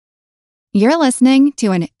You're listening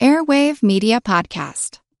to an Airwave Media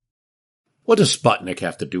Podcast. What does Sputnik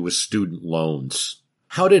have to do with student loans?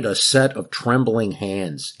 How did a set of trembling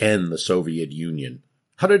hands end the Soviet Union?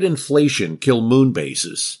 How did inflation kill moon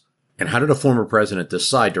bases? And how did a former president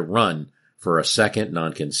decide to run for a second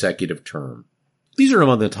non-consecutive term? These are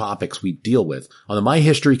among the topics we deal with on the My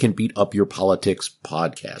History Can Beat Up Your Politics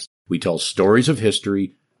podcast. We tell stories of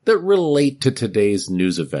history that relate to today's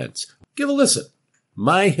news events. Give a listen.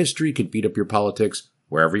 My History Can Beat Up Your Politics,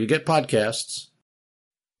 wherever you get podcasts.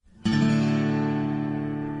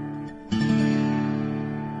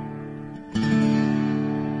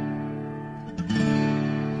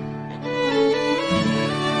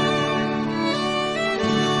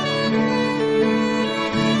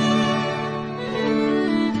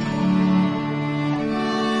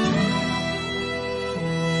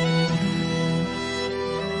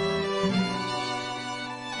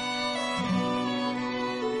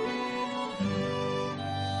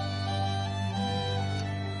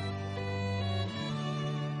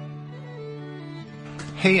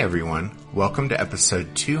 Hey everyone, welcome to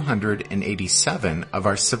episode 287 of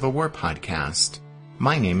our Civil War podcast.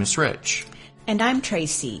 My name is Rich. And I'm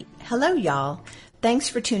Tracy. Hello y'all. Thanks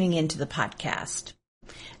for tuning in to the podcast.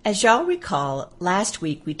 As y'all recall, last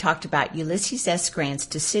week we talked about Ulysses S. Grant's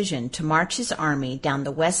decision to march his army down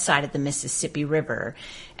the west side of the Mississippi River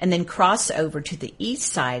and then cross over to the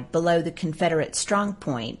east side below the Confederate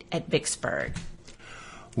strongpoint at VICKSBURG.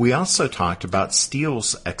 We also talked about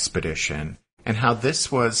Steele's expedition and how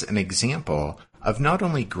this was an example of not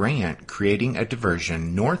only Grant creating a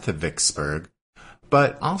diversion north of Vicksburg,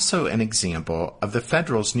 but also an example of the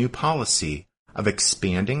Federals' new policy of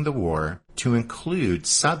expanding the war to include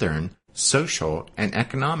Southern social and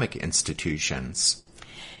economic institutions.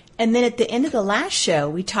 And then at the end of the last show,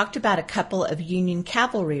 we talked about a couple of Union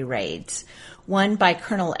cavalry raids, one by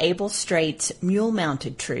Colonel Abel Straight's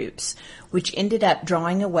mule-mounted troops, which ended up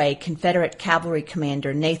drawing away Confederate cavalry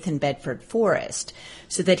commander Nathan Bedford Forrest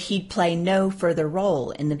so that he'd play no further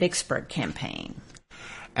role in the Vicksburg campaign.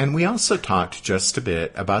 And we also talked just a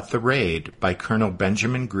bit about the raid by Colonel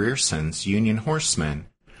Benjamin Grierson's Union Horsemen,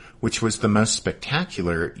 which was the most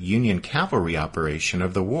spectacular Union cavalry operation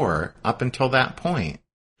of the war up until that point,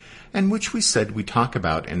 and which we said we'd talk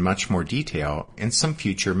about in much more detail in some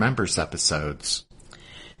future members' episodes.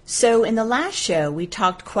 So in the last show, we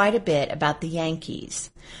talked quite a bit about the Yankees.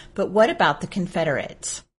 But what about the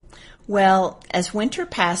Confederates? Well, as winter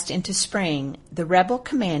passed into spring, the rebel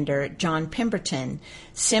commander, John Pemberton,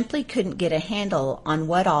 simply couldn't get a handle on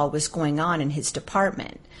what all was going on in his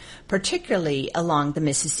department, particularly along the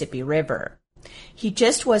Mississippi River. He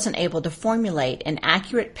just wasn't able to formulate an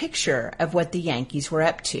accurate picture of what the Yankees were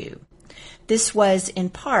up to. This was, in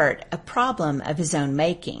part, a problem of his own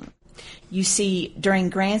making. You see, during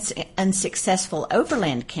Grant's unsuccessful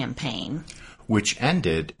overland campaign, which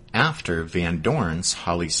ended after Van Dorn's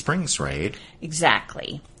Holly Springs raid.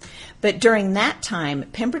 Exactly. But during that time,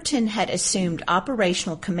 Pemberton had assumed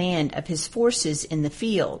operational command of his forces in the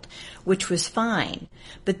field, which was fine.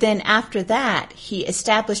 But then after that, he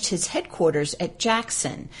established his headquarters at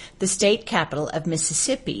Jackson, the state capital of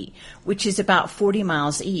Mississippi, which is about 40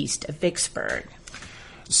 miles east of Vicksburg.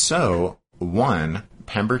 So, 1,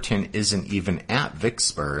 Pemberton isn't even at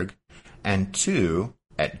Vicksburg, and 2,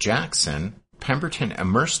 at Jackson, Pemberton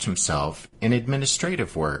immersed himself in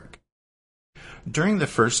administrative work. During the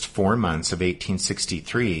first 4 months of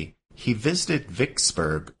 1863, he visited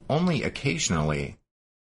Vicksburg only occasionally.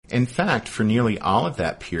 In fact, for nearly all of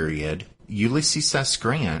that period, Ulysses S.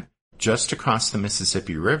 Grant, just across the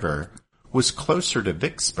Mississippi River, was closer to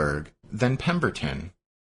Vicksburg than Pemberton.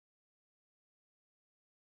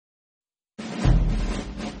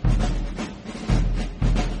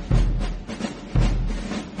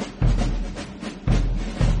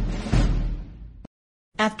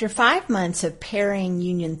 After 5 months of parrying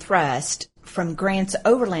Union thrust, from Grant's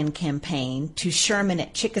overland campaign to Sherman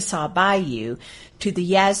at Chickasaw Bayou to the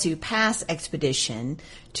Yazoo Pass expedition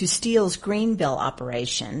to Steele's Greenville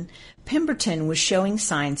operation, Pemberton was showing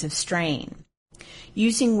signs of strain.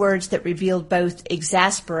 Using words that revealed both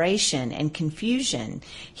exasperation and confusion,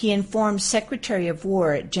 he informed Secretary of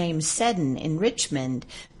War James Seddon in Richmond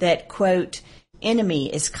that, quote,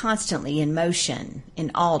 "enemy is constantly in motion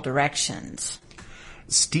in all directions."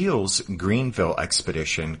 Steele's Greenville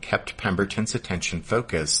expedition kept Pemberton's attention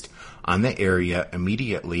focused on the area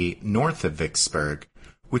immediately north of Vicksburg,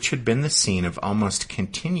 which had been the scene of almost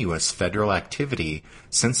continuous Federal activity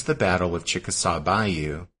since the Battle of Chickasaw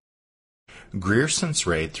Bayou. Grierson's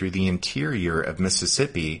raid through the interior of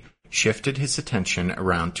Mississippi shifted his attention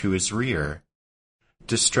around to his rear.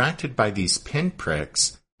 Distracted by these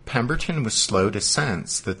pinpricks, Pemberton was slow to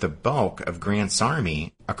sense that the bulk of Grant's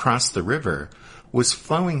army across the river was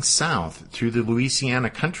flowing south through the Louisiana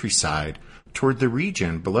countryside toward the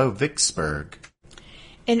region below Vicksburg.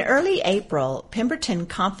 In early April, Pemberton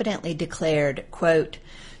confidently declared, quote,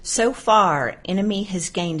 "So far, enemy has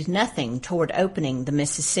gained nothing toward opening the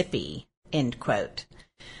Mississippi," end quote.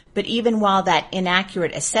 But even while that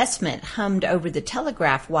inaccurate assessment hummed over the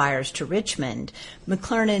telegraph wires to Richmond,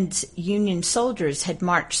 McClernand's Union soldiers had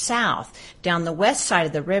marched south down the west side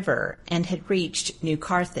of the river and had reached New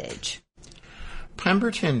Carthage.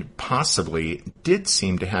 Pemberton possibly did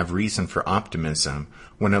seem to have reason for optimism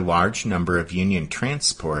when a large number of Union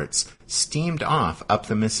transports steamed off up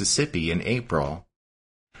the Mississippi in April.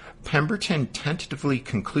 Pemberton tentatively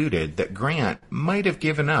concluded that Grant might have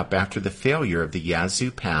given up after the failure of the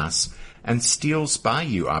Yazoo Pass and Steele's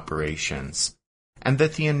Bayou operations, and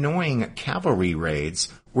that the annoying cavalry raids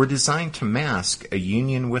were designed to mask a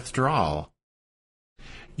Union withdrawal.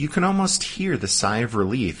 You can almost hear the sigh of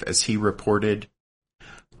relief as he reported,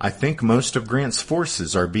 "I think most of Grant's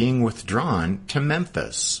forces are being withdrawn to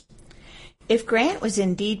Memphis." If Grant was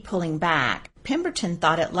indeed pulling back, Pemberton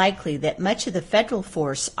thought it likely that much of the federal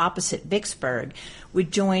force opposite Vicksburg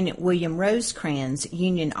would join William Rosecrans'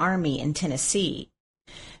 Union Army in Tennessee.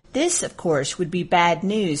 This, of course, would be bad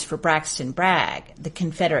news for Braxton Bragg, the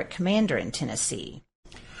Confederate commander in Tennessee.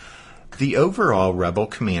 The overall rebel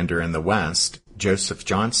commander in the West, Joseph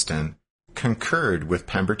Johnston, concurred with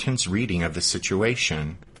Pemberton's reading of the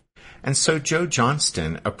situation, and so Joe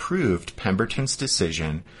Johnston approved Pemberton's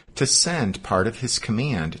decision to send part of his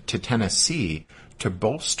command to Tennessee to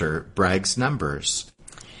bolster Bragg's numbers.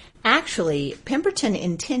 Actually, Pemberton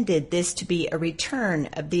intended this to be a return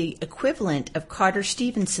of the equivalent of Carter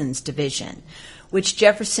Stevenson's division, which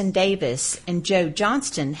Jefferson Davis and Joe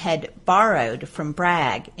Johnston had borrowed from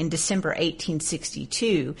Bragg in December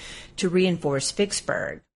 1862 to reinforce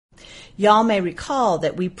Vicksburg. Y'all may recall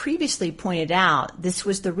that we previously pointed out this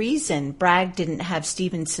was the reason Bragg didn't have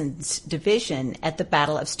Stevenson's division at the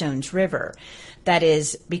Battle of Stones River. That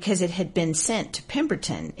is, because it had been sent to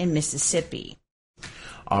Pemberton in Mississippi.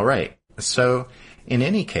 All right, so in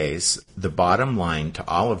any case, the bottom line to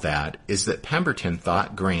all of that is that Pemberton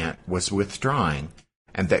thought Grant was withdrawing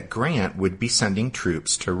and that Grant would be sending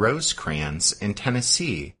troops to Rosecrans in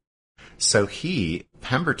Tennessee. So he,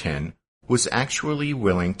 Pemberton, was actually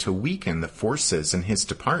willing to weaken the forces in his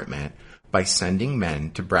department by sending men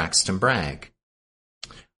to Braxton Bragg.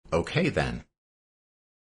 Okay then.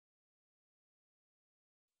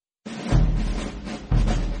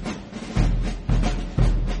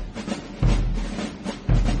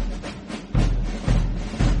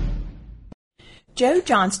 Joe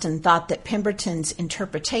Johnston thought that Pemberton's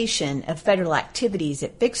interpretation of federal activities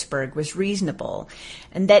at Vicksburg was reasonable,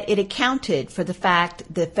 and that it accounted for the fact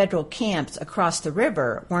that federal camps across the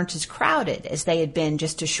river weren't as crowded as they had been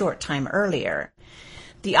just a short time earlier.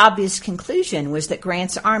 The obvious conclusion was that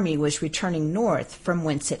Grant's army was returning north from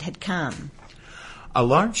whence it had come. A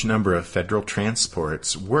large number of federal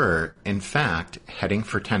transports were, in fact, heading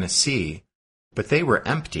for Tennessee, but they were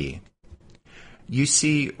empty. You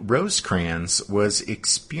see, Rosecrans was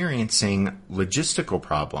experiencing logistical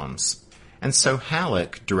problems, and so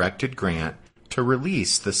Halleck directed Grant to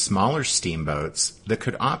release the smaller steamboats that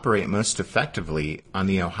could operate most effectively on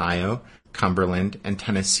the Ohio, Cumberland, and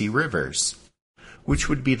Tennessee rivers, which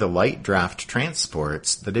would be the light draft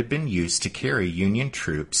transports that had been used to carry Union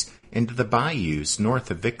troops into the bayous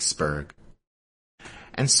north of Vicksburg.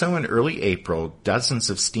 And so in early April, dozens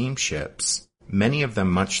of steamships, many of them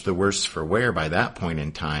much the worse for wear by that point in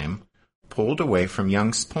time, pulled away from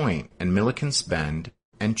Young's Point and Milliken's Bend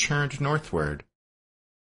and churned northward.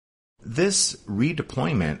 This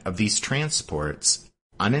redeployment of these transports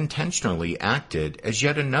unintentionally acted as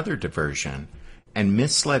yet another diversion and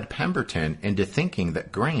misled Pemberton into thinking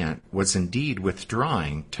that Grant was indeed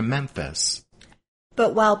withdrawing to Memphis.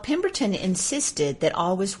 But while Pemberton insisted that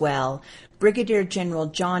all was well, Brigadier General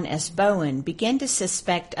John S. Bowen began to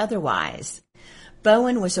suspect otherwise.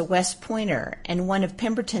 Bowen was a West Pointer and one of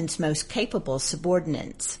Pemberton's most capable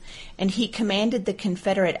subordinates, and he commanded the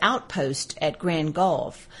Confederate outpost at Grand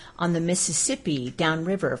Gulf on the Mississippi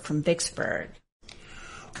downriver from Vicksburg.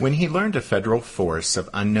 When he learned a federal force of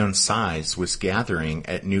unknown size was gathering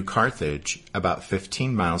at New Carthage, about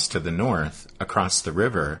 15 miles to the north, across the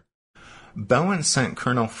river, Bowen sent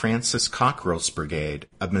Colonel Francis Cockrell's brigade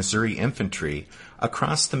of Missouri Infantry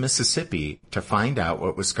across the Mississippi to find out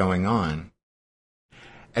what was going on.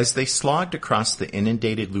 As they slogged across the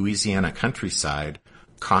inundated Louisiana countryside,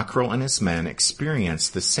 Cockrell and his men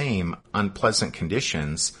experienced the same unpleasant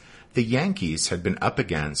conditions the Yankees had been up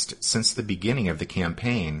against since the beginning of the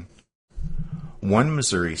campaign. One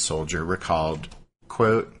Missouri soldier recalled,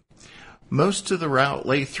 quote, "Most of the route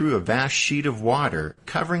lay through a vast sheet of water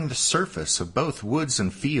covering the surface of both woods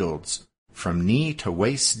and fields, from knee to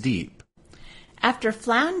waist deep." After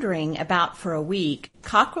floundering about for a week,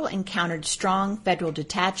 Cockrell encountered strong Federal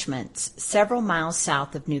detachments several miles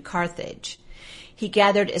south of New Carthage. He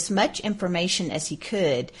gathered as much information as he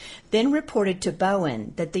could, then reported to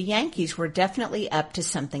Bowen that the Yankees were definitely up to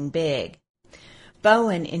something big.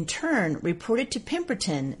 Bowen, in turn, reported to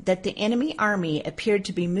Pemberton that the enemy army appeared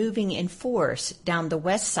to be moving in force down the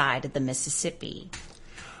west side of the Mississippi.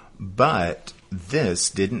 But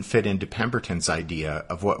this didn't fit into Pemberton's idea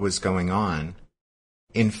of what was going on.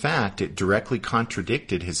 In fact, it directly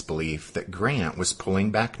contradicted his belief that Grant was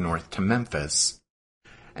pulling back north to Memphis.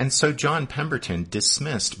 And so John Pemberton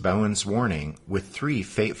dismissed Bowen's warning with 3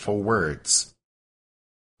 fateful words: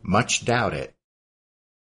 "Much doubt it."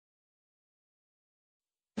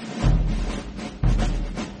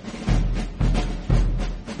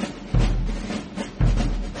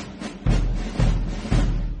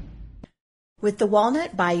 With the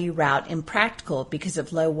Walnut Bayou route impractical because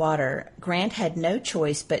of low water, Grant had no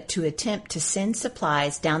choice but to attempt to send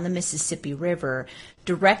supplies down the Mississippi River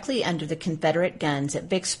directly under the Confederate guns at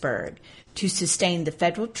Vicksburg to sustain the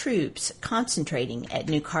Federal troops concentrating at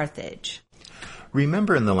New Carthage.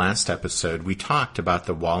 Remember in the last episode we talked about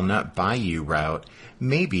the Walnut Bayou route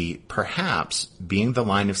perhaps being the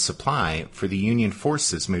line of supply for the Union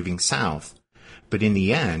forces moving south, but in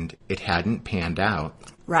the end it hadn't panned out.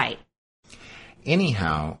 Right.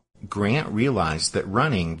 Anyhow, Grant realized that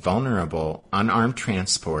running vulnerable, unarmed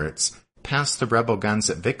transports past the rebel guns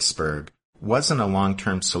at Vicksburg wasn't a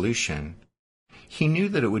long-term solution. He knew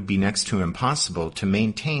that it would be next to impossible to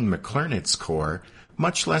maintain McClernand's corps,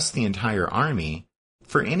 much less the entire army,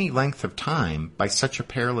 for any length of time by such a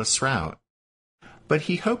perilous route. But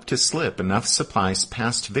he hoped to slip enough supplies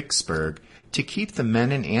past Vicksburg to keep the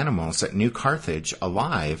men and animals at New Carthage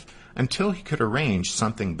alive until he could arrange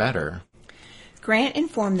something better. Grant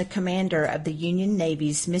informed the commander of the Union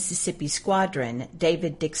Navy's Mississippi Squadron,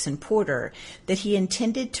 David Dixon Porter, that he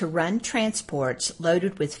intended to run transports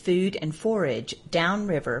loaded with food and forage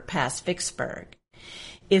downriver past Vicksburg.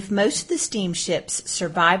 If most of the steamships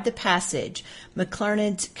survived the passage,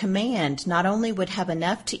 McClernand's command not only would have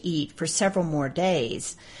enough to eat for several more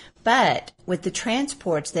days, but with the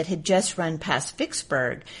transports that had just run past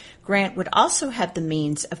Vicksburg, Grant would also have the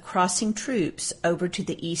means of crossing troops over to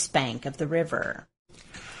the east bank of the river.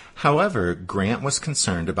 However, Grant was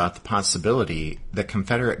concerned about the possibility that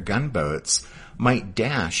Confederate gunboats might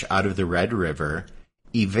dash out of the Red River,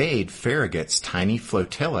 evade Farragut's tiny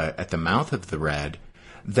flotilla at the mouth of the Red,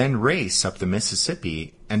 then race up the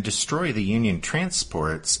Mississippi and destroy the Union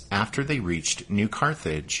transports after they reached New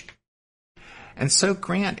Carthage. And so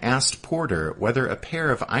Grant asked Porter whether a pair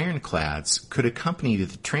of ironclads could accompany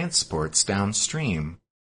the transports downstream.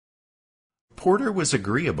 Porter was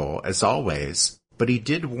agreeable, as always, but he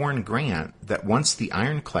did warn Grant that once the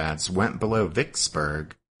ironclads went below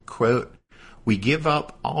Vicksburg, quote, "We give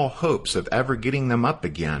up all hopes of ever getting them up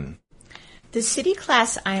again." The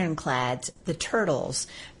City-class ironclads, the Turtles,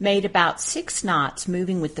 made about 6 knots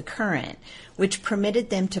moving with the current, which permitted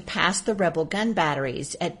them to pass the rebel gun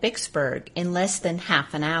batteries at Vicksburg in less than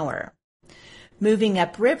half an hour. Moving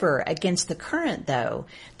upriver against the current, though,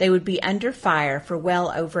 they would be under fire for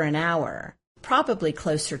well over an hour, probably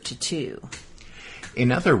closer to 2.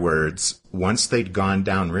 In other words, once they'd gone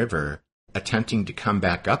downriver, attempting to come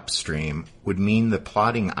back upstream would mean the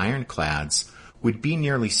plodding ironclads would be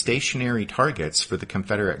nearly stationary targets for the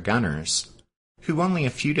Confederate gunners, who only a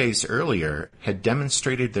few days earlier had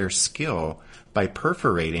demonstrated their skill by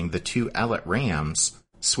perforating the 2 Ellet rams,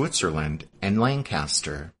 Switzerland and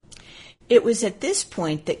Lancaster. It was at this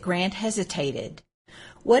point that Grant hesitated.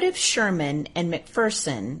 What if Sherman and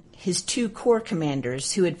McPherson, his 2 corps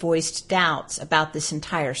commanders who had voiced doubts about this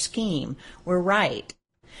entire scheme, were right?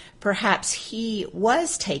 Perhaps he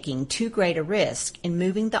was taking too great a risk in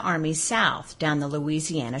moving the army south down the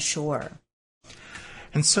Louisiana shore.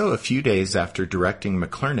 And so a few days after directing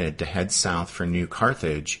McClernand to head south for New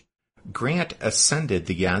Carthage, Grant ascended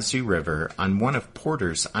the Yazoo River on one of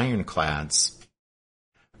Porter's ironclads.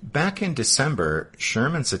 Back in December,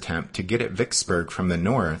 Sherman's attempt to get at Vicksburg from the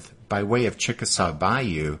north by way of Chickasaw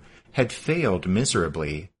Bayou had failed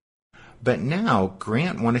miserably. But now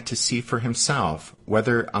Grant wanted to see for himself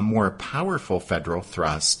whether a more powerful Federal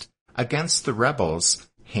thrust against the rebels'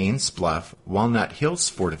 Haynes Bluff, Walnut Hills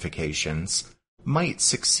fortifications might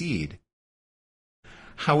succeed.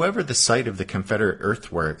 However, the sight of the Confederate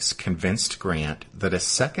earthworks convinced Grant that a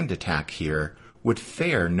second attack here would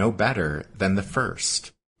fare no better than the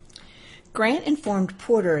first. Grant informed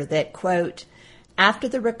Porter that, quote, "After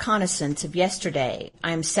the reconnaissance of yesterday,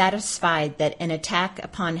 I am satisfied that an attack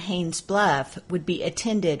upon Haines' Bluff would be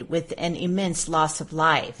attended with an immense loss of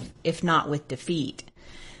life, if not with defeat.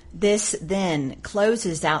 This, then,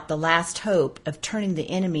 closes out the last hope of turning the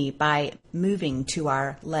enemy by moving to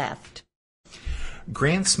our left."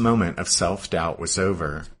 Grant's moment of self-doubt was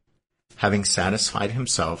over. Having satisfied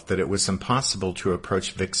himself that it was impossible to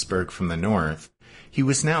approach Vicksburg from the north, he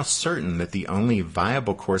was now certain that the only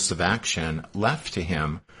viable course of action left to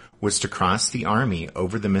him was to cross the army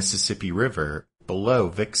over the Mississippi River below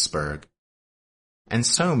Vicksburg. And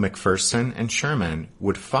so McPherson and Sherman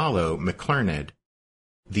would follow McClernand.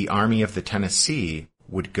 The Army of the Tennessee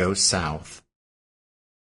would go south.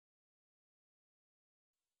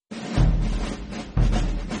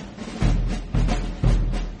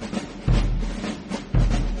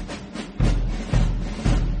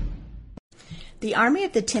 The Army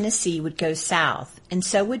of the Tennessee would go south, and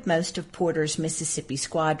so would most of Porter's Mississippi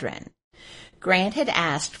squadron. Grant had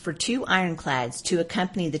asked for 2 ironclads to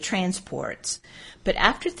accompany the transports, but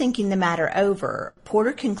after thinking the matter over,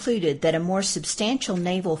 Porter concluded that a more substantial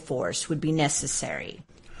naval force would be necessary.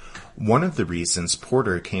 One of the reasons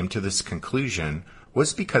Porter came to this conclusion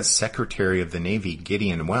was because Secretary of the Navy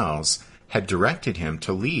Gideon Welles had directed him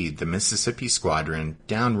to lead the Mississippi squadron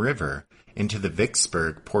downriver into the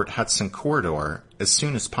Vicksburg-Port Hudson corridor as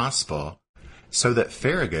soon as possible, so that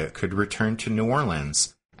Farragut could return to New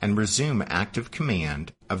Orleans and resume active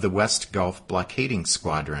command of the West Gulf blockading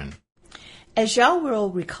squadron. As y'all will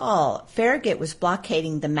recall, Farragut was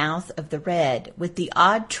blockading the mouth of the Red with the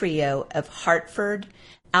odd trio of Hartford,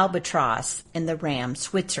 Albatross, and the ram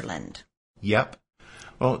Switzerland. Yep.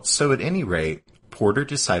 Well, so at any rate, Porter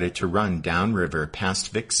decided to run downriver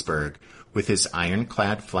past Vicksburg with his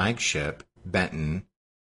ironclad flagship, Benton,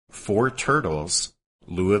 4 turtles,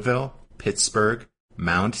 Louisville, Pittsburgh,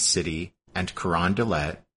 Mound City, and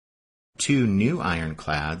Carondelet, 2 new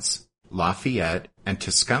ironclads, Lafayette and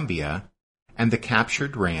Tuscumbia, and the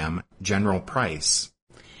captured ram, General Price.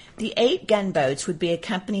 The 8 gunboats would be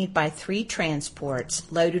accompanied by 3 transports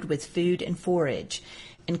loaded with food and forage,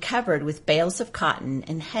 and covered with bales of cotton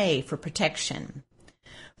and hay for protection.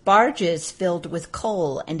 Barges filled with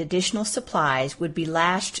coal and additional supplies would be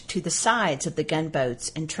lashed to the sides of the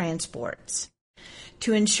gunboats and transports.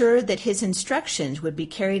 To ensure that his instructions would be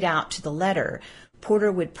carried out to the letter,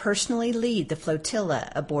 Porter would personally lead the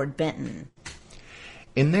flotilla aboard Benton.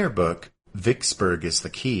 In their book, Vicksburg is the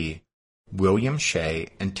Key, William Shea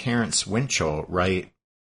and Terence Winchell write,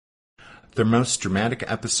 "The most dramatic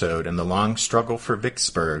episode in the long struggle for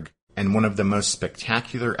Vicksburg, and one of the most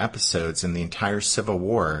spectacular episodes in the entire Civil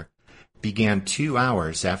War, began 2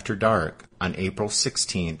 hours after dark on April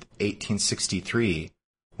 16, 1863,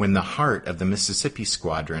 when the heart of the Mississippi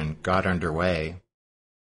Squadron got underway.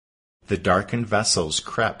 The darkened vessels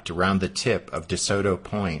crept around the tip of DeSoto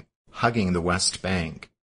Point, hugging the west bank.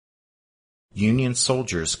 Union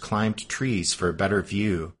soldiers climbed trees for a better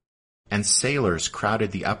view, and sailors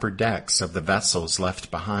crowded the upper decks of the vessels left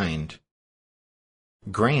behind.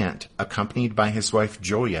 Grant, accompanied by his wife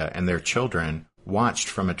Julia and their children, watched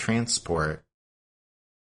from a transport.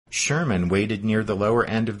 Sherman waited near the lower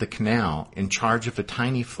end of the canal in charge of a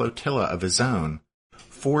tiny flotilla of his own,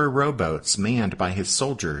 4 rowboats manned by his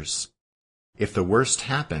soldiers. If the worst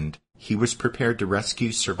happened, he was prepared to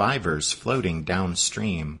rescue survivors floating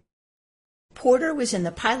downstream." Porter was in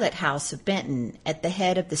the pilot house of Benton at the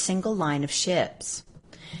head of the single line of ships.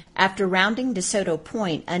 After rounding DeSoto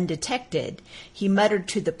Point undetected, he muttered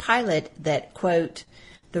to the pilot that, quote,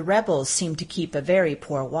 "The rebels seem to keep a very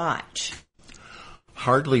poor watch."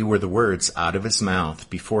 Hardly were the words out of his mouth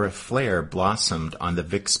before a flare blossomed on the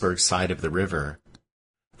Vicksburg side of the river.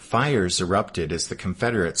 Fires erupted as the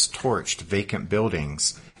Confederates torched vacant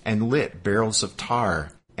buildings and lit barrels of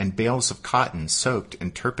tar and bales of cotton soaked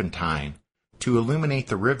in turpentine to illuminate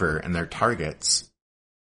the river and their targets.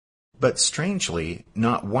 But strangely,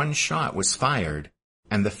 not one shot was fired,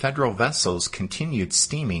 and the Federal vessels continued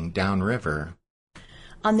steaming downriver.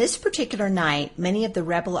 On this particular night, many of the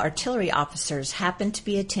rebel artillery officers happened to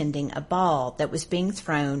be attending a ball that was being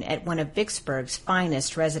thrown at one of Vicksburg's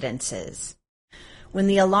finest residences. When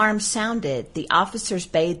the alarm sounded, the officers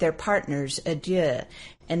bade their partners adieu,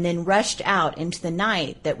 and then rushed out into the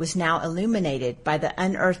night that was now illuminated by the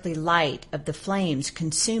unearthly light of the flames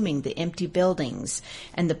consuming the empty buildings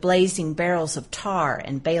and the blazing barrels of tar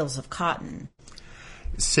and bales of cotton.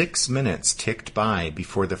 6 minutes ticked by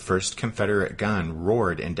before the first Confederate gun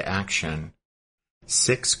roared into action.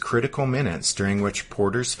 6 critical minutes during which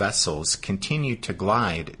Porter's vessels continued to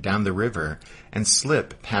glide down the river and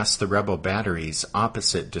slip past the rebel batteries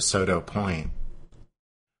opposite De Soto Point.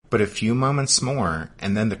 But a few moments more,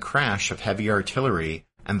 and then the crash of heavy artillery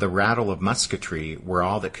and the rattle of musketry were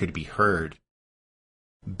all that could be heard.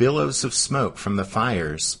 Billows of smoke from the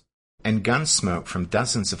fires, and gun smoke from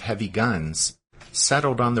dozens of heavy guns,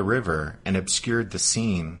 settled on the river and obscured the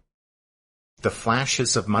scene. The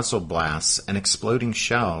flashes of muzzle blasts and exploding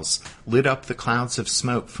shells lit up the clouds of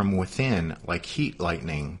smoke from within like heat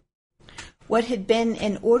lightning. What had been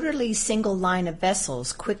an orderly single line of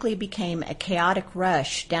vessels quickly became a chaotic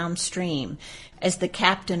rush downstream as the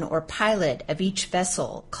captain or pilot of each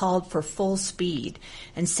vessel called for full speed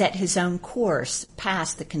and set his own course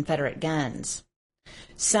past the Confederate guns.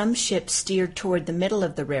 Some ships steered toward the middle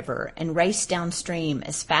of the river and raced downstream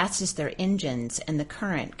as fast as their engines and the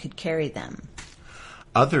current could carry them.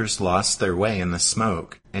 Others lost their way in the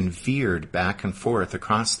smoke and veered back and forth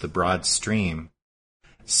across the broad stream.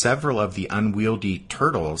 Several of the unwieldy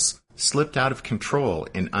turtles slipped out of control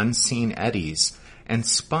in unseen eddies and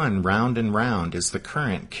spun round and round as the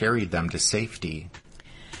current carried them to safety.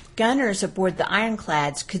 Gunners aboard the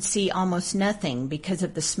ironclads could see almost nothing because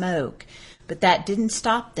of the smoke, but that didn't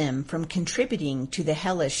stop them from contributing to the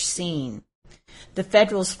hellish scene. The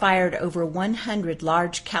Federals fired over 100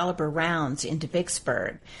 large-caliber rounds into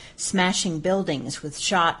Vicksburg, smashing buildings with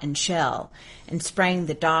shot and shell, and spraying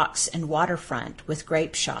the docks and waterfront with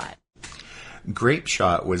grape shot. Grape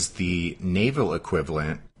shot was the naval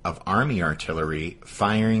equivalent of Army artillery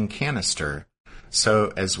firing canister,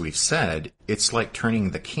 so, as we've said, it's like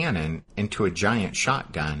turning the cannon into a giant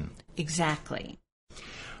shotgun. Exactly.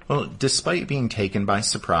 Well, despite being taken by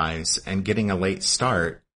surprise and getting a late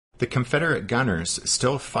start, the Confederate gunners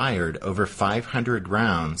still fired over 500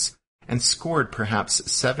 rounds and scored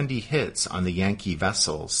perhaps 70 hits on the Yankee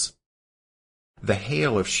vessels. The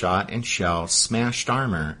hail of shot and shell smashed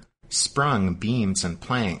armor, sprung beams and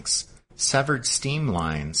planks, severed steam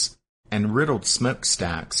lines, and riddled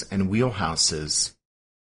smokestacks and wheelhouses.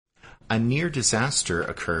 A near disaster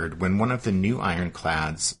occurred when one of the new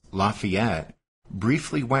ironclads, Lafayette,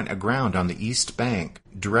 briefly went aground on the east bank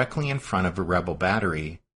directly in front of a rebel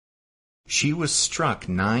battery. She was struck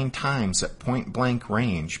 9 times at point-blank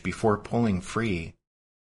range before pulling free.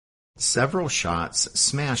 Several shots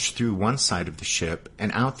smashed through one side of the ship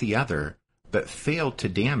and out the other, but failed to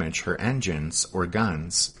damage her engines or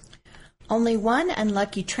guns. Only one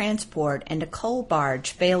unlucky transport and a coal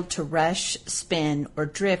barge failed to rush, spin, or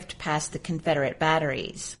drift past the Confederate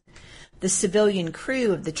batteries. The civilian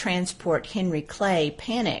crew of the transport Henry Clay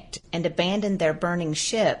panicked and abandoned their burning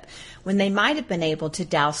ship when they might have been able to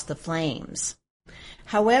douse the flames.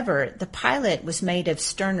 However, the pilot was made of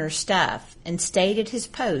sterner stuff and stayed at his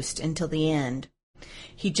post until the end.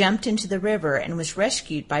 He jumped into the river and was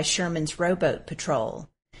rescued by Sherman's rowboat patrol.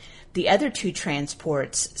 The other 2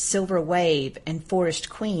 transports, Silver Wave and Forest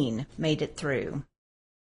Queen, made it through.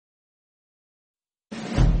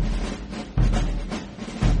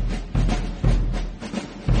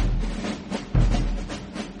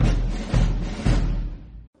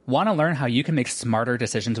 Want to learn how you can make smarter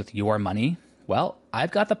decisions with your money? Well,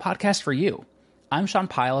 I've got the podcast for you. I'm Sean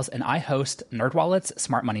Piles, and I host NerdWallet's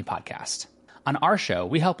Smart Money Podcast. On our show,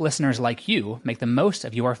 we help listeners like you make the most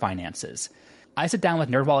of your finances. I sit down with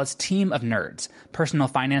NerdWallet's team of nerds, personal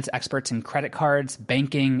finance experts in credit cards,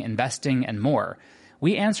 banking, investing, and more.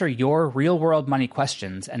 We answer your real-world money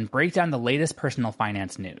questions and break down the latest personal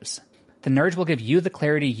finance news. The nerds will give you the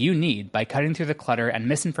clarity you need by cutting through the clutter and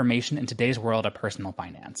misinformation in today's world of personal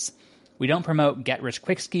finance. We don't promote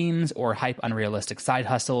get-rich-quick schemes or hype unrealistic side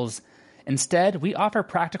hustles. Instead, we offer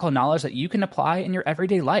practical knowledge that you can apply in your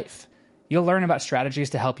everyday life. You'll learn about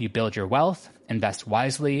strategies to help you build your wealth, invest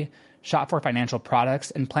wisely, shop for financial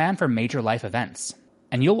products, and plan for major life events.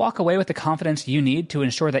 And you'll walk away with the confidence you need to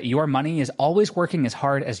ensure that your money is always working as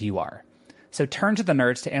hard as you are. So turn to the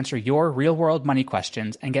nerds to answer your real-world money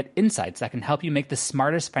questions and get insights that can help you make the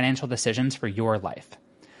smartest financial decisions for your life.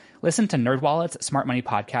 Listen to NerdWallet's Smart Money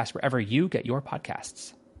Podcast wherever you get your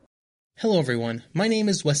podcasts. Hello, everyone. My name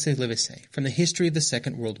is Wesley Livesey from the History of the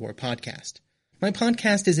Second World War podcast. My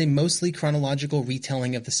podcast is a mostly chronological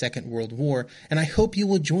retelling of the Second World War, and I hope you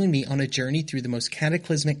will join me on a journey through the most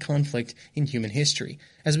cataclysmic conflict in human history,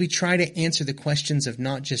 as we try to answer the questions of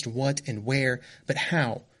not just what and where, but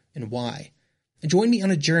how and why. Join me on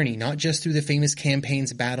a journey not just through the famous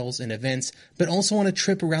campaigns, battles, and events, but also on a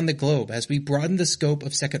trip around the globe as we broaden the scope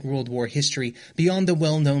of Second World War history beyond the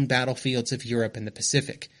well-known battlefields of Europe and the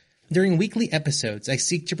Pacific. During weekly episodes, I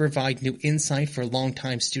seek to provide new insight for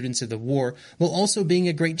longtime students of the war, while also being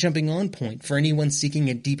a great jumping-on point for anyone seeking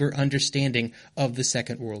a deeper understanding of the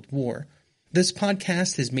Second World War. This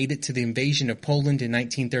podcast has made it to the invasion of Poland in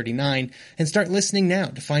 1939, and start listening now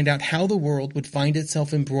to find out how the world would find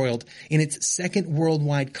itself embroiled in its second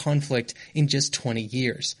worldwide conflict in just 20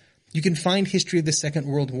 years. You can find History of the Second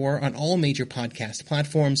World War on all major podcast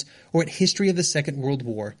platforms or at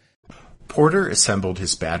historyofthesecondworldwar. Porter assembled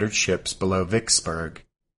his battered ships below Vicksburg.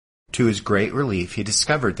 To his great relief, he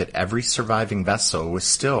discovered that every surviving vessel was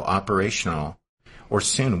still operational, or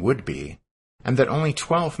soon would be, and that only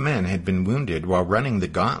 12 men had been wounded while running the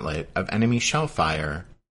gauntlet of enemy shell fire.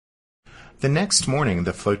 The next morning,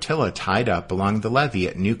 the flotilla tied up along the levee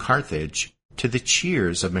at New Carthage to the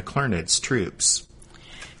cheers of McClernand's troops.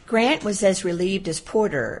 Grant was as relieved as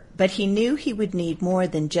Porter, but he knew he would need more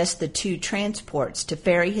than just the 2 transports to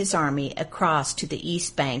ferry his army across to the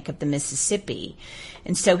east bank of the Mississippi,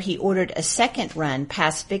 and so he ordered a second run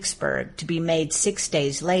past Vicksburg to be made 6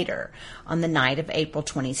 days later, on the night of April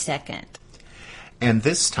 22nd. And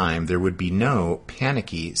this time there would be no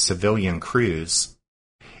panicky civilian crews.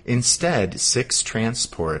 Instead, 6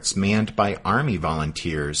 transports manned by Army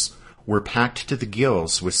volunteers were packed to the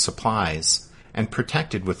gills with supplies and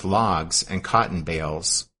protected with logs and cotton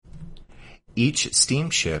bales. Each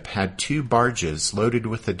steamship had 2 barges loaded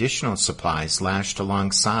with additional supplies lashed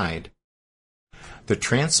alongside. The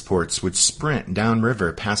transports would sprint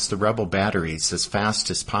downriver past the rebel batteries as fast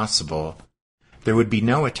as possible. There would be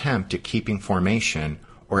no attempt at keeping formation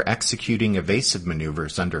or executing evasive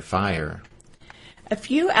maneuvers under fire. A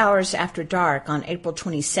few hours after dark on April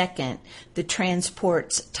 22nd, the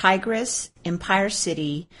transports Tigris, Empire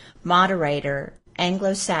City, Moderator,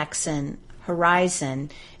 Anglo-Saxon, Horizon,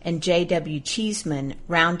 and J.W. Cheeseman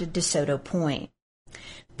rounded DeSoto Point.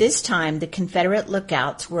 This time the Confederate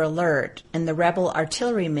lookouts were alert and the rebel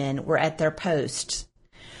artillerymen were at their posts.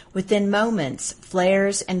 Within moments,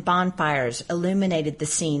 flares and bonfires illuminated the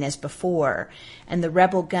scene as before, and the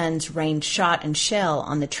rebel guns rained shot and shell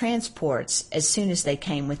on the transports as soon as they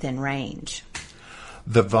came within range.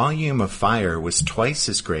 The volume of fire was twice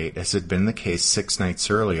as great as had been the case 6 nights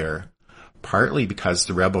earlier, partly because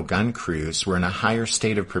the rebel gun crews were in a higher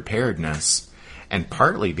state of preparedness, and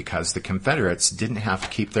partly because the Confederates didn't have to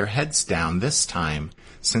keep their heads down this time,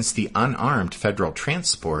 since the unarmed Federal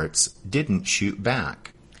transports didn't shoot back.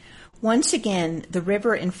 Once again, the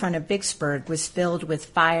river in front of Vicksburg was filled with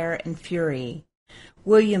fire and fury.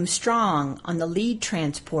 William Strong, on the lead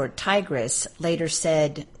transport Tigris, later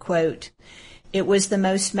said, quote, "It was the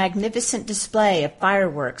most magnificent display of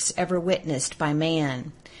fireworks ever witnessed by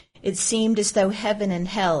man. It seemed as though heaven and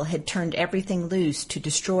hell had turned everything loose to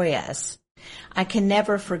destroy us. I can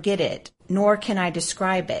never forget it, nor can I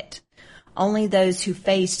describe it. Only those who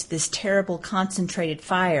faced this terrible concentrated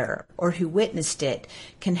fire or who witnessed it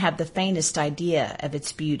can have the faintest idea of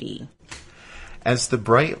its beauty." As the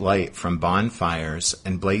bright light from bonfires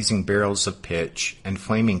and blazing barrels of pitch and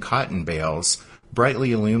flaming cotton bales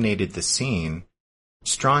brightly illuminated the scene,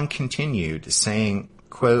 Strong continued, saying,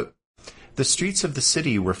 quote, "The streets of the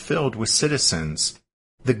city were filled with citizens.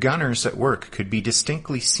 The gunners at work could be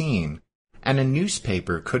distinctly seen, and a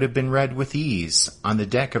newspaper could have been read with ease on the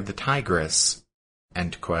deck of the Tigris."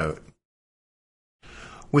 End quote.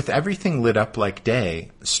 With everything lit up like day,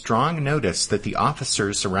 Strong noticed that the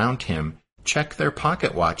officers around him checked their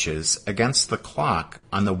pocket watches against the clock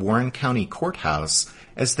on the Warren County Courthouse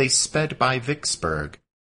as they sped by Vicksburg.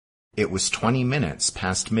 It was 20 minutes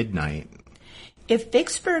past midnight. If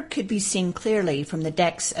Vicksburg could be seen clearly from the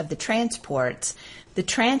decks of the transports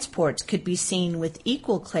could be seen with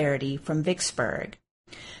equal clarity from Vicksburg.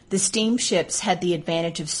 The steamships had the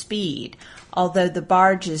advantage of speed, although the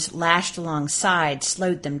barges lashed alongside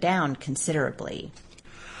slowed them down considerably.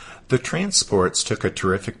 The transports took a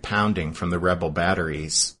terrific pounding from the rebel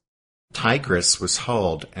batteries. Tigris was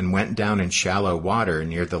hulled and went down in shallow water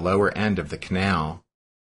near the lower end of the canal.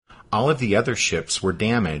 All of the other ships were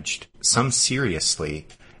damaged, some seriously,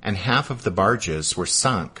 and half of the barges were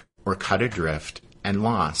sunk or cut adrift and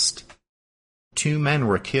lost. 2 men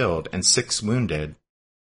were killed and 6 wounded,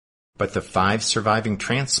 but the 5 surviving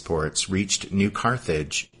transports reached New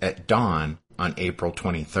Carthage at dawn on April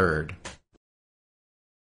 23rd.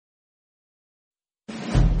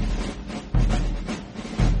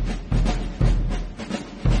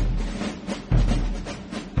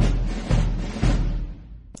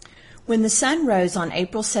 When the sun rose on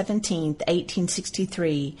April 17,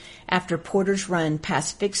 1863, after Porter's run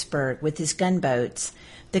past Vicksburg with his gunboats,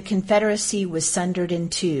 the Confederacy was sundered in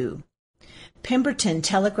 2. Pemberton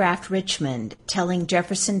telegraphed Richmond, telling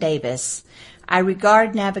Jefferson Davis, I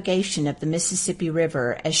regard navigation of the Mississippi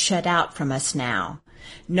River as shut out from us now.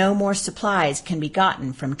 No more supplies can be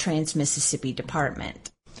gotten from Trans-Mississippi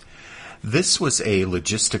Department. This was a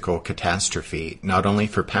logistical catastrophe not only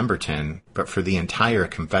for Pemberton, but for the entire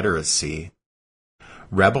Confederacy.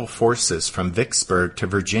 Rebel forces from Vicksburg to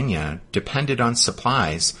Virginia depended on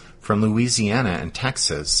supplies from Louisiana and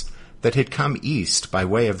Texas that had come east by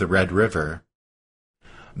way of the Red River.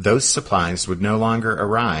 Those supplies would no longer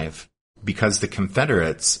arrive because the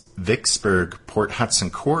Confederates' Vicksburg-Port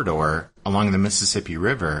Hudson corridor along the Mississippi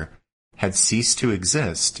River had ceased to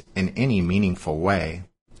exist in any meaningful way.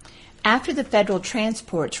 After the Federal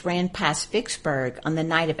transports ran past Vicksburg on the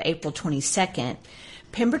night of April 22nd,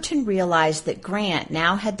 Pemberton realized that Grant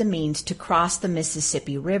now had the means to cross the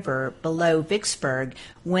Mississippi River below Vicksburg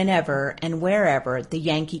whenever and wherever the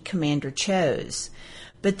Yankee commander chose.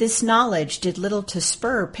 But this knowledge did little to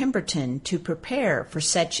spur Pemberton to prepare for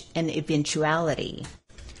such an eventuality.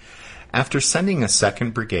 After sending a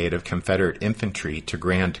 2nd Brigade of Confederate infantry to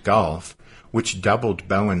Grand Gulf, which doubled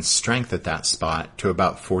Bowen's strength at that spot to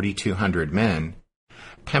about 4,200 men,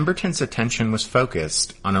 Pemberton's attention was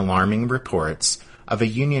focused on alarming reports of a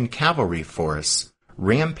Union cavalry force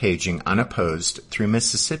rampaging unopposed through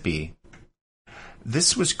Mississippi.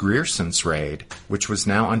 This was Grierson's raid, which was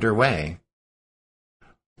now underway.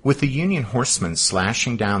 With the Union horsemen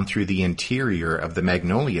slashing down through the interior of the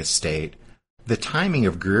Magnolia State, the timing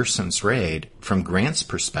of Grierson's raid, from Grant's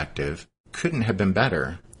perspective, couldn't have been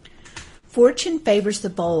better. Fortune favors the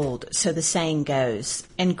bold, so the saying goes,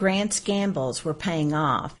 and Grant's gambles were paying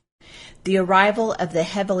off. The arrival of the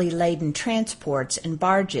heavily laden transports and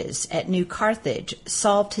barges at New Carthage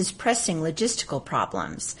solved his pressing logistical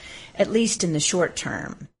problems, at least in the short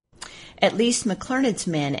term. At least McClernand's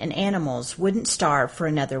men and animals wouldn't starve for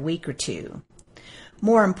another week or two.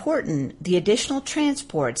 More important, the additional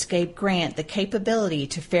transports gave Grant the capability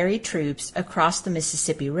to ferry troops across the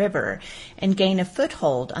Mississippi River and gain a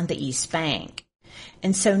foothold on the east bank.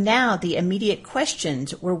 And so now the immediate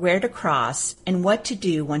questions were where to cross and what to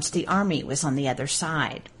do once the army was on the other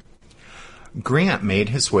side. Grant made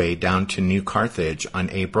his way down to New Carthage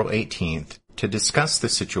on April 18th to discuss the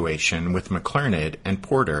situation with McClernand and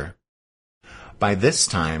Porter. By this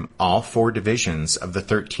time, all 4 divisions of the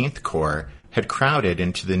 13th Corps had crowded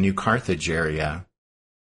into the New Carthage area.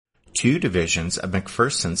 2 divisions of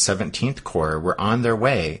McPherson's 17th Corps were on their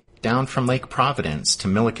way down from Lake Providence to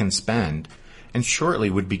Milliken's Bend, and shortly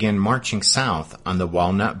would begin marching south on the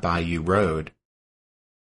Walnut Bayou Road.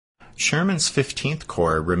 Sherman's 15th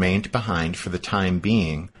Corps remained behind for the time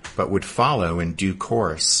being, but would follow in due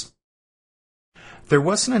course. There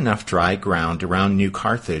wasn't enough dry ground around New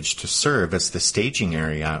Carthage to serve as the staging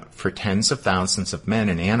area for tens of thousands of men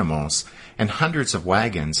and animals and hundreds of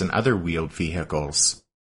wagons and other wheeled vehicles.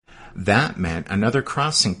 That meant another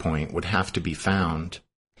crossing point would have to be found.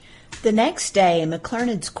 The next day,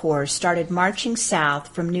 McClernand's corps started marching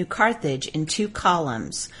south from New Carthage in 2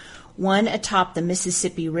 columns, one atop the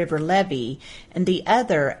Mississippi River levee and the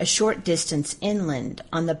other a short distance inland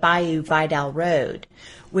on the Bayou Vidal Road,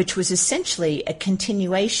 which was essentially a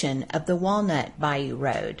continuation of the Walnut Bayou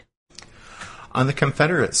Road. On the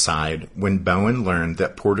Confederate side, when Bowen learned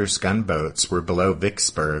that Porter's gunboats were below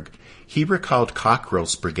Vicksburg, he recalled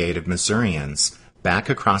Cockrell's brigade of Missourians back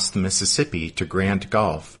across the Mississippi to Grand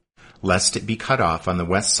Gulf, lest it be cut off on the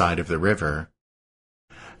west side of the river.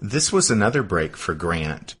 This was another break for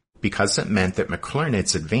Grant, because it meant that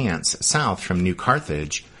McClernand's advance south from New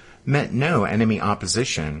Carthage met no enemy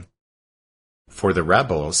opposition. For the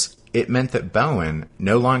rebels, it meant that Bowen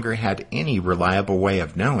no longer had any reliable way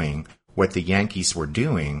of knowing what the Yankees were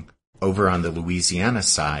doing over on the Louisiana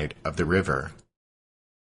side of the river.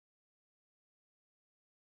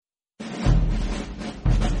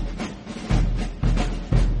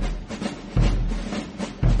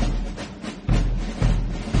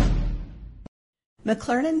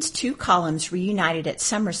 McClernand's 2 columns reunited at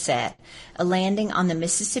Somerset, a landing on the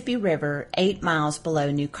Mississippi River 8 miles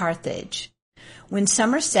below New Carthage. When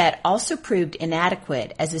Somerset also proved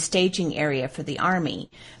inadequate as a staging area for the Army,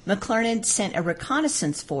 McClernand sent a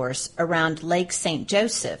reconnaissance force around Lake St.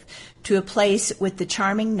 Joseph to a place with the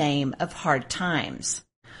charming name of Hard Times.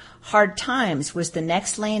 Hard Times was the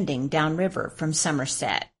next landing downriver from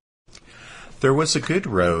Somerset. There was a good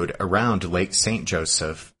road around Lake St.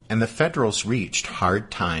 Joseph, and the Federals reached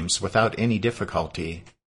Hard Times without any difficulty.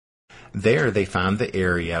 There they found the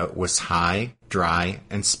area was high, dry,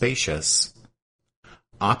 and spacious.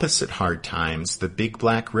 Opposite Hard Times, the Big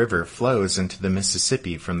Black River flows into the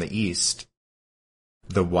Mississippi from the east.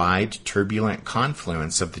 The wide, turbulent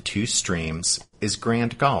confluence of the 2 streams is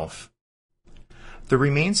Grand Gulf. The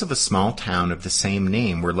remains of a small town of the same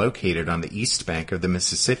name were located on the east bank of the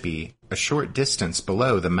Mississippi, a short distance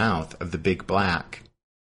below the mouth of the Big Black.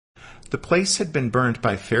 The place had been burned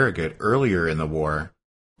by Farragut earlier in the war,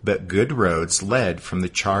 but good roads led from the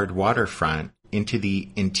charred waterfront into the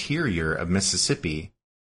interior of Mississippi,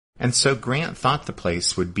 and so Grant thought the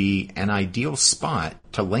place would be an ideal spot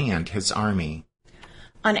to land his army.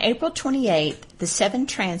 On April 28th, the 7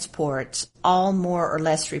 transports, all more or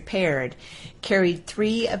less repaired, carried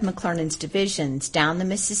 3 of McClernand's divisions down the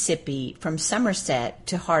Mississippi from Somerset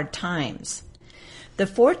to Hard Times. The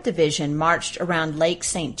 4th Division marched around Lake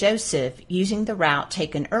St. Joseph using the route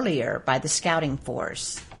taken earlier by the scouting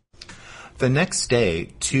force. The next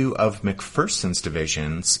day, 2 of McPherson's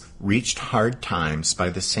divisions reached Hard Times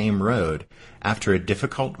by the same road after a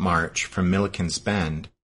difficult march from Milliken's Bend.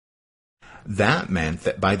 That meant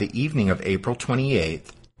that by the evening of April 28th,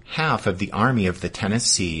 half of the Army of the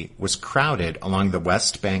Tennessee was crowded along the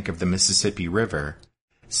west bank of the Mississippi River,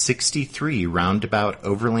 63 roundabout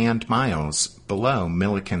overland miles below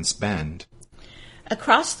Milliken's Bend.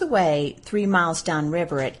 Across the way, 3 miles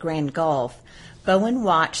downriver at Grand Gulf, Bowen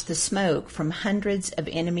watched the smoke from hundreds of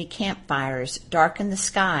enemy campfires darken the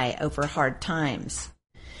sky over Hard Times.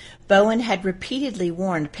 Bowen had repeatedly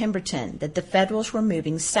warned Pemberton that the Federals were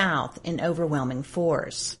moving south in overwhelming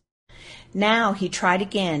force. Now he tried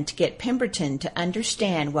again to get Pemberton to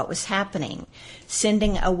understand what was happening,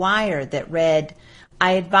 sending a wire that read,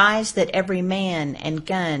 "I advise that every man and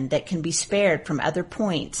gun that can be spared from other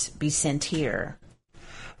points be sent here."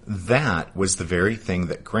 That was the very thing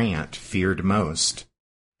that Grant feared most.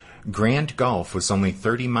 Grand Gulf was only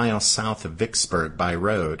 30 miles south of Vicksburg by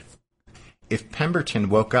road. If Pemberton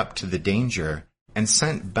woke up to the danger and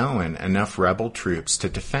sent Bowen enough rebel troops to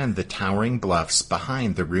defend the towering bluffs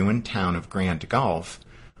behind the ruined town of Grand Gulf,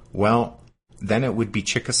 well, then it would be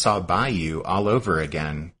Chickasaw Bayou all over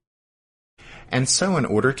again. And so in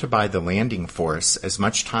order to buy the landing force as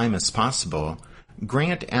much time as possible,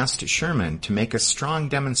 Grant asked Sherman to make a strong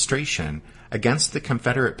demonstration against the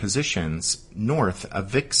Confederate positions north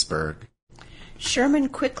of Vicksburg. Sherman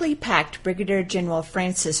quickly packed Brigadier General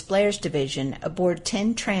Francis Blair's division aboard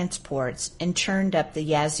 10 transports and churned up the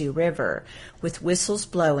Yazoo River, with whistles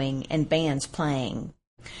blowing and bands playing.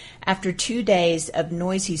 After 2 days of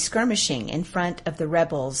noisy skirmishing in front of the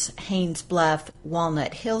rebels' Haynes Bluff,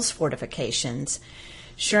 Walnut Hills fortifications,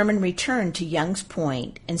 Sherman returned to Young's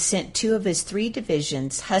Point and sent 2 of his 3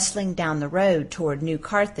 divisions hustling down the road toward New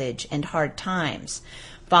Carthage and Hard Times,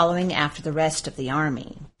 following after the rest of the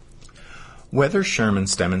army. Whether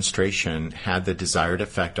Sherman's demonstration had the desired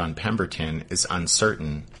effect on Pemberton is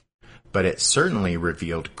uncertain, but it certainly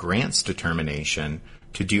revealed Grant's determination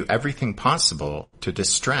to do everything possible to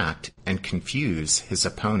distract and confuse his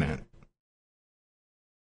opponent.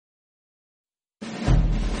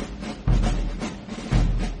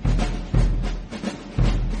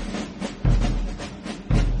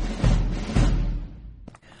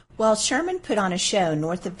 While Sherman put on a show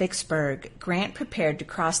north of Vicksburg, Grant prepared to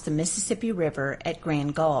cross the Mississippi River at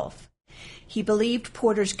Grand Gulf. He believed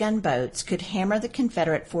Porter's gunboats could hammer the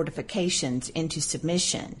Confederate fortifications into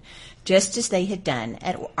submission, just as they had done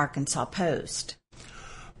at Arkansas Post.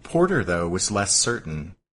 Porter, though, was less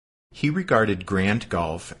certain. He regarded Grand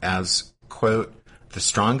Gulf as, quote, the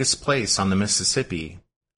strongest place on the Mississippi,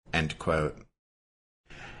 end quote.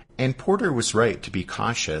 And Porter was right to be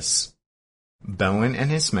cautious. Bowen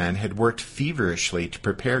and his men had worked feverishly to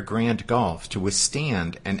prepare Grand Gulf to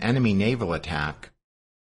withstand an enemy naval attack.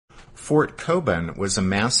 Fort Coburn was a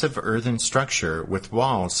massive earthen structure with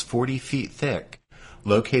walls 40 feet thick,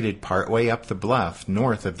 located partway up the bluff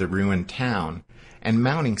north of the ruined town, and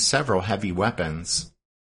mounting several heavy weapons.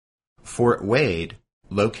 Fort Wade,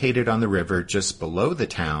 located on the river just below the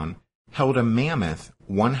town, held a mammoth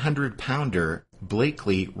 100-pounder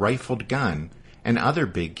Blakely rifled gun and other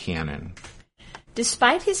big cannon.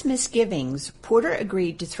 Despite his misgivings, Porter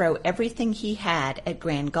agreed to throw everything he had at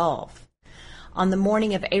Grand Gulf. On the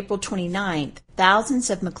morning of April 29th, thousands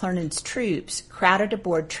of McClernand's troops crowded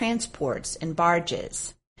aboard transports and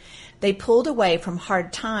barges. They pulled away from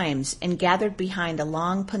Hard Times and gathered behind a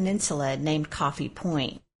long peninsula named Coffee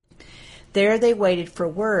Point. There they waited for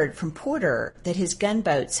word from Porter that his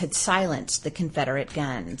gunboats had silenced the Confederate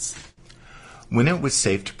guns. When it was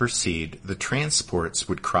safe to proceed, the transports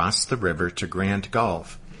would cross the river to Grand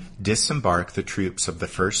Gulf, disembark the troops of the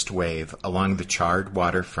first wave along the charred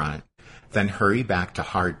waterfront, then hurry back to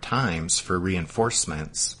Hard Times for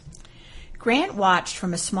reinforcements. Grant watched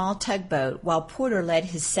from a small tugboat while Porter led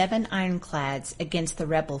his 7 ironclads against the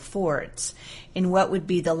rebel forts in what would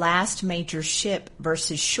be the last major ship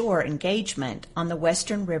versus shore engagement on the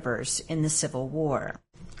western rivers in the Civil War.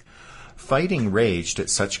 Fighting raged at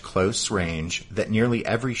such close range that nearly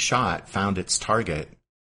every shot found its target.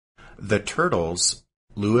 The Turtles,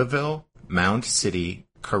 Louisville, Mound City,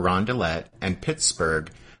 Carondelet, and Pittsburgh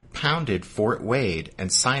pounded Fort Wade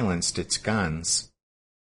and silenced its guns.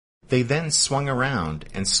 They then swung around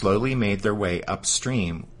and slowly made their way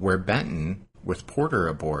upstream where Benton, with Porter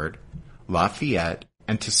aboard, Lafayette,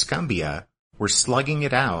 and Tuscumbia were slugging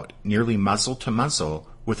it out nearly muzzle to muzzle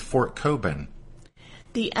with Fort Coburn.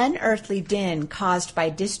 The unearthly din caused by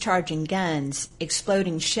discharging guns,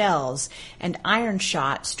 exploding shells, and iron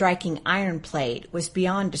shot striking iron plate was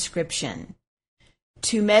beyond description.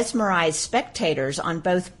 To mesmerized spectators on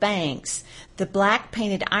both banks, the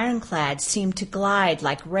black-painted ironclads seemed to glide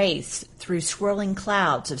like wraiths through swirling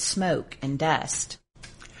clouds of smoke and dust.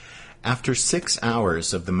 After 6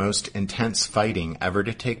 hours of the most intense fighting ever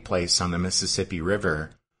to take place on the Mississippi River,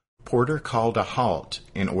 Porter called a halt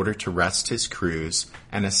in order to rest his crews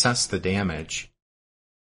and assess the damage.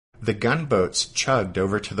 The gunboats chugged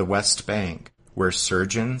over to the west bank, where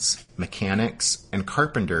surgeons, mechanics, and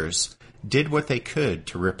carpenters did what they could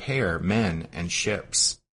to repair men and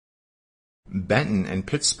ships. Benton and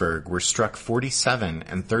Pittsburgh were struck 47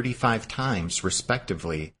 and 35 times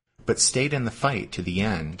respectively, but stayed in the fight to the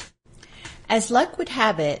end. As luck would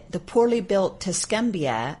have it, the poorly built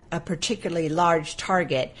Tuscumbia, a particularly large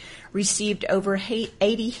target, received over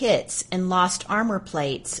 80 hits and lost armor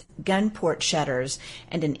plates, gun port shutters,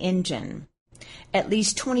 and an engine. At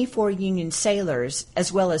least 24 Union sailors,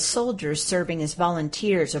 as well as soldiers serving as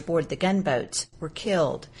volunteers aboard the gunboats, were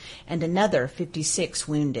killed, and another 56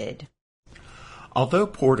 wounded. Although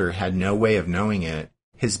Porter had no way of knowing it,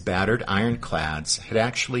 his battered ironclads had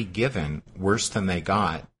actually given worse than they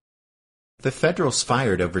got. The Federals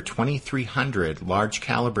fired over 2,300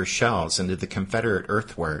 large-caliber shells into the Confederate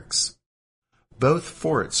earthworks. Both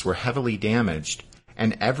forts were heavily damaged,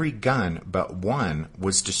 and every gun but one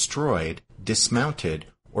was destroyed, dismounted,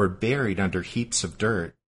 or buried under heaps of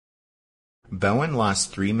dirt. Bowen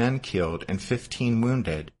lost 3 men killed and 15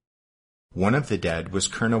 wounded. One of the dead was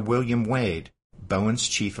Colonel William Wade, Bowen's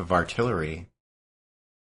chief of artillery.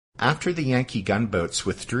 After the Yankee gunboats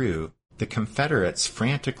withdrew, the Confederates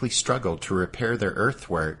frantically struggled to repair their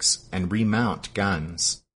earthworks and remount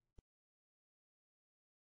guns.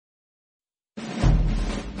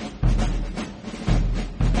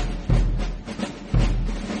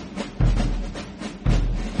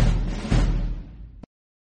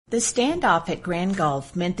 The standoff at Grand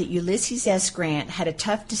Gulf meant that Ulysses S. Grant had a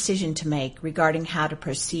tough decision to make regarding how to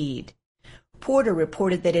proceed. Porter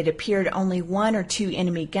reported that it appeared only 1 or 2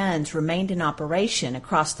 enemy guns remained in operation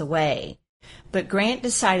across the way, but Grant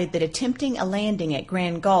decided that attempting a landing at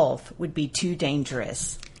Grand Gulf would be too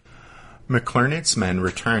dangerous. McClernand's men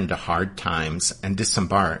returned to Hard Times and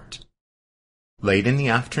disembarked. Late in the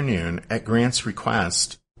afternoon, at Grant's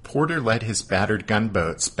request, Porter led his battered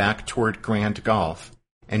gunboats back toward Grand Gulf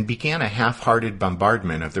and began a half-hearted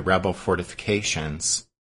bombardment of the rebel fortifications.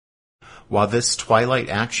 While this twilight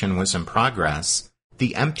action was in progress,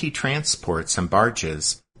 the empty transports and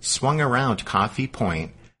barges swung around Coffee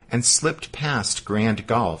Point and slipped past Grand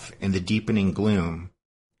Gulf in the deepening gloom.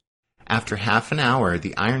 After half an hour,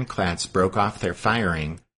 the ironclads broke off their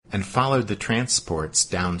firing and followed the transports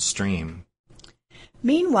downstream.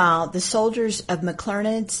 Meanwhile, the soldiers of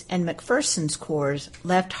McClernand's and McPherson's corps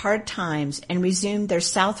left Hard Times and resumed their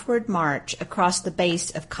southward march across the base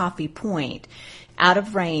of Coffee Point, out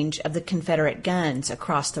of range of the Confederate guns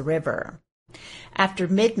across the river. After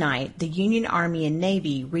midnight, the Union Army and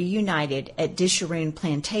Navy reunited at Disharoon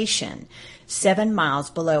Plantation, 7 miles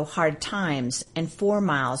below Hard Times and 4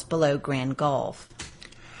 miles below Grand Gulf.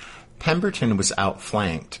 Pemberton was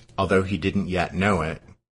outflanked, although he didn't yet know it.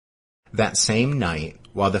 That same night,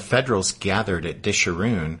 while the Federals gathered at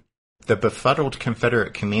Disharoon, the befuddled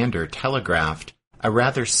Confederate commander telegraphed a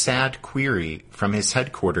rather sad query from his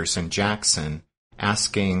headquarters in Jackson,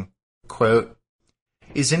 asking, quote,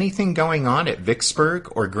 "Is anything going on at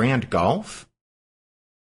VICKSBURG or Grand Gulf?"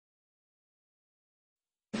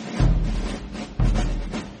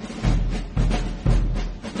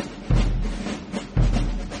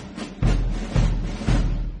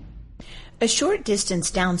 A short distance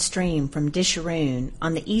downstream from Disharoon,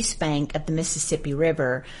 on the east bank of the Mississippi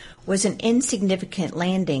River, was an insignificant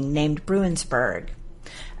landing named Bruinsburg.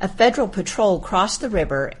 A Federal patrol crossed the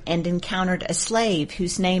river and encountered a slave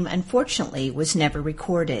whose name unfortunately was never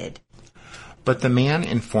recorded. But the man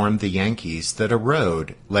informed the Yankees that a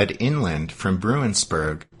road led inland from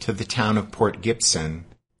Bruinsburg to the town of Port Gibson.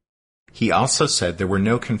 He also said there were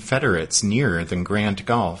no Confederates nearer than Grand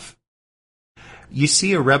Gulf. You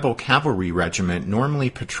see, a rebel cavalry regiment normally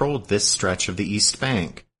patrolled this stretch of the East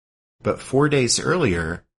Bank, but 4 days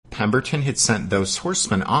earlier, Pemberton had sent those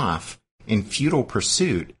horsemen off in futile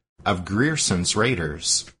pursuit of Grierson's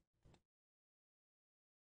raiders.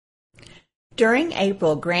 During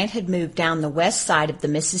April, Grant had moved down the west side of the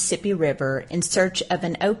Mississippi River in search of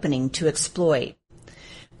an opening to exploit.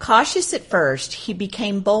 Cautious at first, he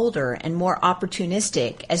became bolder and more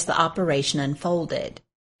opportunistic as the operation unfolded.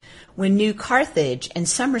 When New Carthage and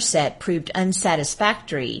Somerset proved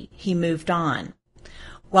unsatisfactory, he moved on.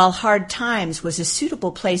 While Hard Times was a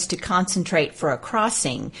suitable place to concentrate for a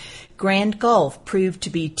crossing, Grand Gulf proved to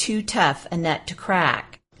be too tough a nut to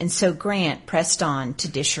crack, and so Grant pressed on to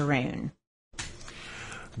Disharoon.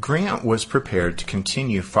 Grant was prepared to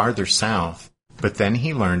continue farther south, but then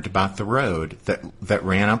he learned about the road that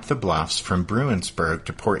ran up the bluffs from Bruinsburg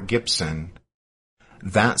to Port Gibson.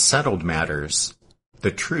 That settled matters.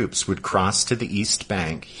 The troops would cross to the East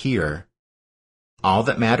Bank here. All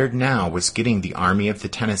that mattered now was getting the Army of the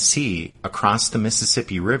Tennessee across the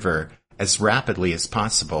Mississippi River as rapidly as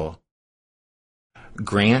possible.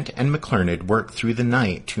 Grant and McClernand worked through the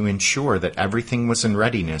night to ensure that everything was in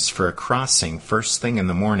readiness for a crossing first thing in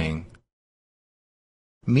the morning.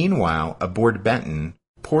 Meanwhile, aboard Benton,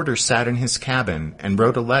 Porter sat in his cabin and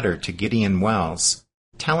wrote a letter to Gideon Welles,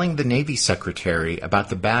 telling the Navy Secretary about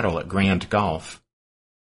the battle at Grand Gulf.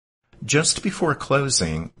 Just before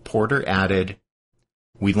closing, Porter added,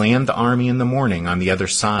 "We land the army in the morning on the other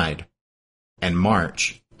side, and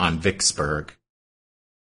march on Vicksburg."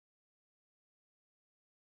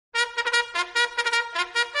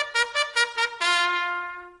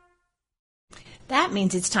 That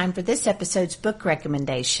means it's time for this episode's book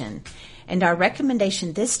recommendation. And our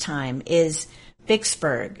recommendation this time is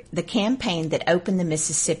Vicksburg, The Campaign That Opened the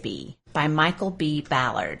Mississippi by Michael B.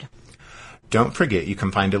 Ballard. Don't forget you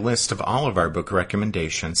can find a list of all of our book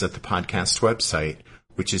recommendations at the podcast website,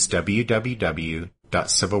 which is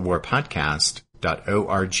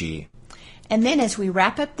www.civilwarpodcast.org. And then as we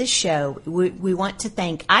wrap up this show, we want to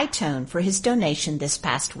thank iTone for his donation this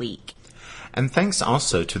past week. And thanks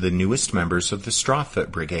also to the newest members of the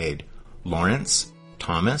Strawfoot Brigade, Lawrence,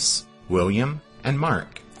 Thomas, William, and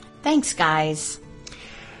Mark. Thanks, guys.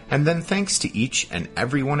 And then thanks to each and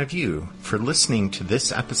every one of you for listening to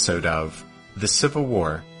this episode of The Civil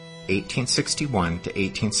War, 1861 to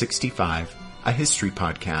 1865, a history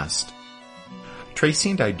podcast.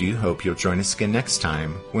 Tracy and I do hope you'll join us again next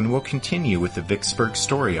time when we'll continue with the Vicksburg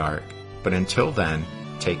story arc. But until then,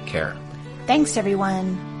 take care. Thanks,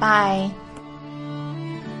 everyone. Bye.